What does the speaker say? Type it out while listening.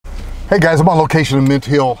Hey guys, I'm on location in Mint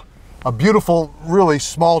Hill, a beautiful, really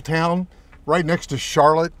small town right next to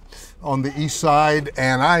Charlotte on the east side,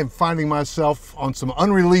 and I'm finding myself on some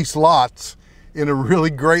unreleased lots in a really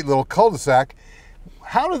great little cul-de-sac.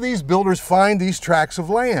 How do these builders find these tracts of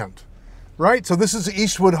land, right? So this is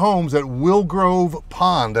Eastwood Homes at Wilgrove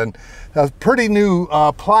Pond, and a pretty new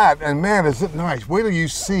plat, and man, is it nice. Wait till you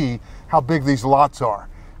see how big these lots are.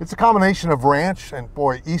 It's a combination of ranch, and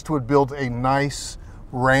boy, Eastwood builds a nice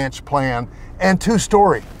ranch plan, and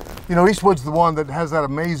two-story. You know, Eastwood's the one that has that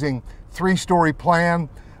amazing three-story plan,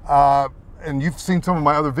 and you've seen some of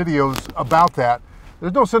my other videos about that.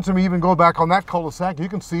 There's no sense in me even going back on that cul-de-sac. You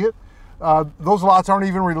can see it. Those lots aren't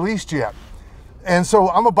even released yet. And so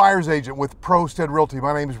I'm a buyer's agent with Stead Realty.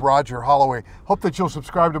 My name is Roger Holloway. Hope that you'll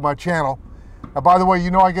subscribe to my channel. Now, by the way,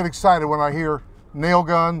 you know I get excited when I hear nail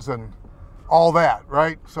guns and all that,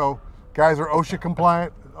 right? So guys are OSHA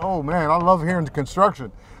compliant. Oh man, I love hearing the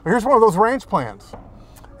construction. But here's one of those ranch plans.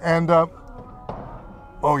 And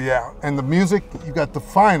oh yeah, and the music, you got the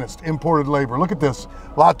finest imported labor. Look at this,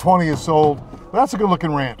 lot 20 is sold. That's a good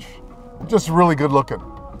looking ranch, just really good looking.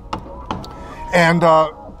 And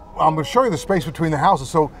I'm gonna show you the space between the houses.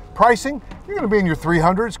 So pricing, you're gonna be in your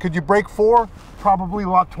 300s. Could you break 4? Probably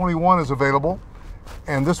lot 21 is available.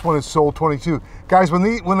 And this one is sold 22. Guys, when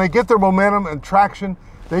they get their momentum and traction,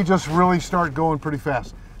 they just really start going pretty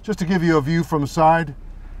fast. Just to give you a view from the side,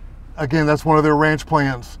 again, that's one of their ranch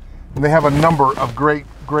plans. And they have a number of great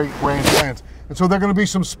ranch plans. And so there are going to be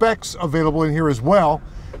some specs available in here as well,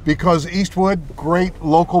 because Eastwood, great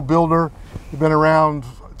local builder. They've been around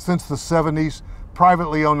since the 70s,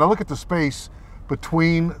 privately owned. Now look at the space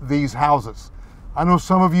between these houses. I know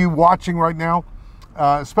some of you watching right now,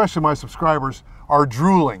 especially my subscribers, are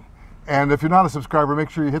drooling. And if you're not a subscriber, make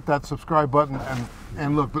sure you hit that subscribe button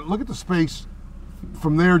and look. But look at the space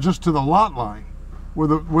from there just to the lot line, where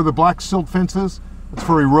the black silt fence is. It's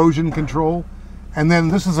for erosion control. And then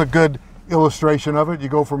this is a good illustration of it. You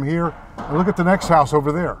go from here, and look at the next house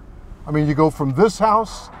over there. I mean, you go from this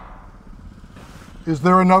house. Is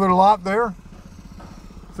there another lot there?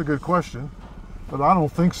 That's a good question, but I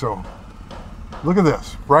don't think so. Look at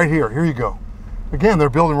this, right here. Here you go. Again,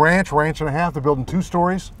 they're building ranch and a half. They're building 2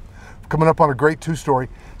 stories, coming up on a great 2-story.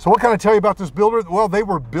 So what can I tell you about this builder? Well, they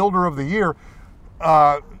were Builder of the Year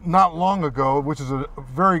not long ago, which is a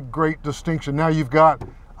very great distinction. Now you've got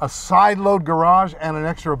a side load garage and an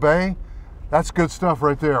extra bay. That's good stuff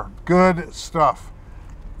right there. Good stuff.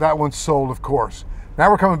 That one's sold, of course.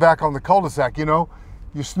 Now we're coming back on the cul-de-sac. You know,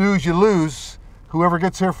 you snooze, you lose. Whoever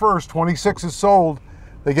gets here first, 26 is sold.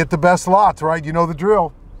 They get the best lots, right? You know the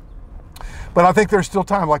drill. But I think there's still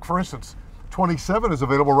time. Like for instance, 27 is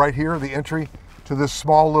available right here, the entry to this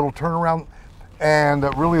small little turnaround. And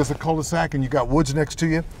it really is a cul-de-sac, and you got woods next to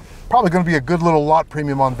you. Probably going to be a good little lot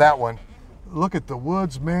premium on that one. Look at the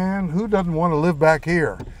woods, man. Who doesn't want to live back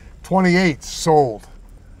here? 28 sold.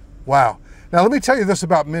 Wow. Now let me tell you this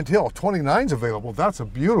about Mint Hill. 29's available. That's a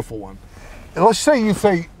beautiful one. And let's say you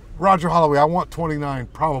say, Roger Holloway, I want 29.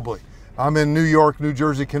 Probably. I'm in New York, New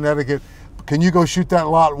Jersey, Connecticut. Can you go shoot that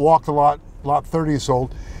lot, walk the lot? Lot 30 is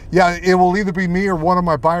sold. Yeah, it will either be me or one of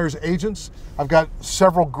my buyer's agents. I've got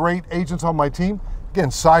several great agents on my team.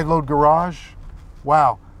 Again, side load garage.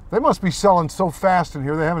 Wow, they must be selling so fast in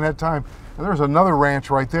here, they haven't had time. And there's another ranch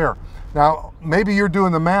right there. Now, maybe you're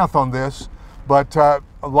doing the math on this, but a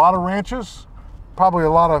lot of ranches, probably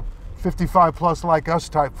a lot of 55 plus like us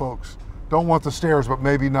type folks. Don't want the stairs, but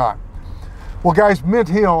maybe not. Well guys, Mint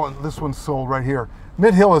Hill, and this one's sold right here.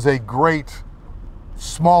 Mint Hill is a great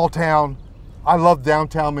small town. I love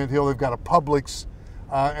downtown Mint Hill. They've got a Publix,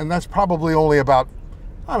 and that's probably only about,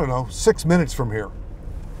 I don't know, 6 minutes from here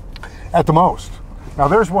at the most. Now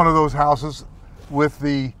there's one of those houses with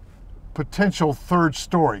the potential 3rd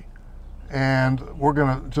story, and we're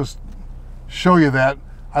gonna just show you that.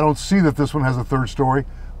 I don't see that this one has a 3rd story,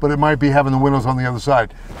 but it might be having the windows on the other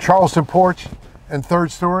side. Charleston porch and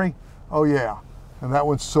 3rd story, oh yeah. And that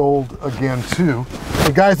one's sold again too.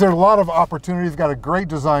 And guys, there are a lot of opportunities. Got a great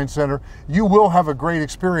design center. You will have a great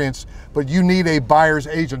experience, but you need a buyer's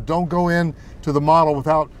agent. Don't go in to the model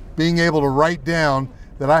without being able to write down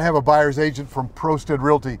that I have a buyer's agent from Stead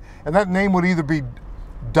Realty. And that name would either be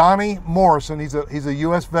Donnie Morrison, he's a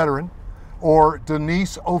US veteran, or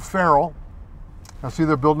Denise O'Farrell. Now see,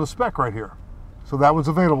 they're building a spec right here. So that one's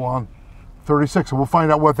available on 36, and we'll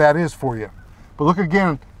find out what that is for you. But look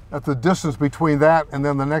again at the distance between that and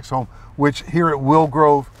then the next home, which here at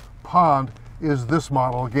Wilgrove Pond is this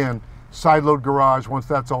model. Again, side load garage once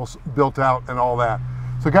that's all built out and all that.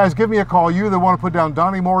 So guys, give me a call. You either want to put down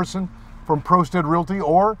Donnie Morrison from Stead Realty,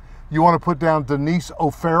 or you want to put down Denise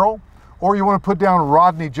O'Farrell, or you want to put down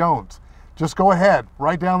Rodney Jones. just go ahead,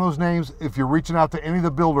 write down those names if you're reaching out to any of the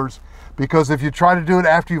builders, because if you try to do it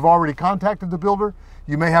after you've already contacted the builder,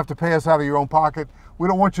 you may have to pay us out of your own pocket. We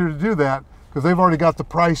don't want you to do that because they've already got the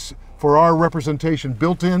price for our representation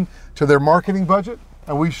built in to their marketing budget,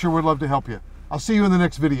 and we sure would love to help you. I'll see you in the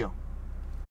next video.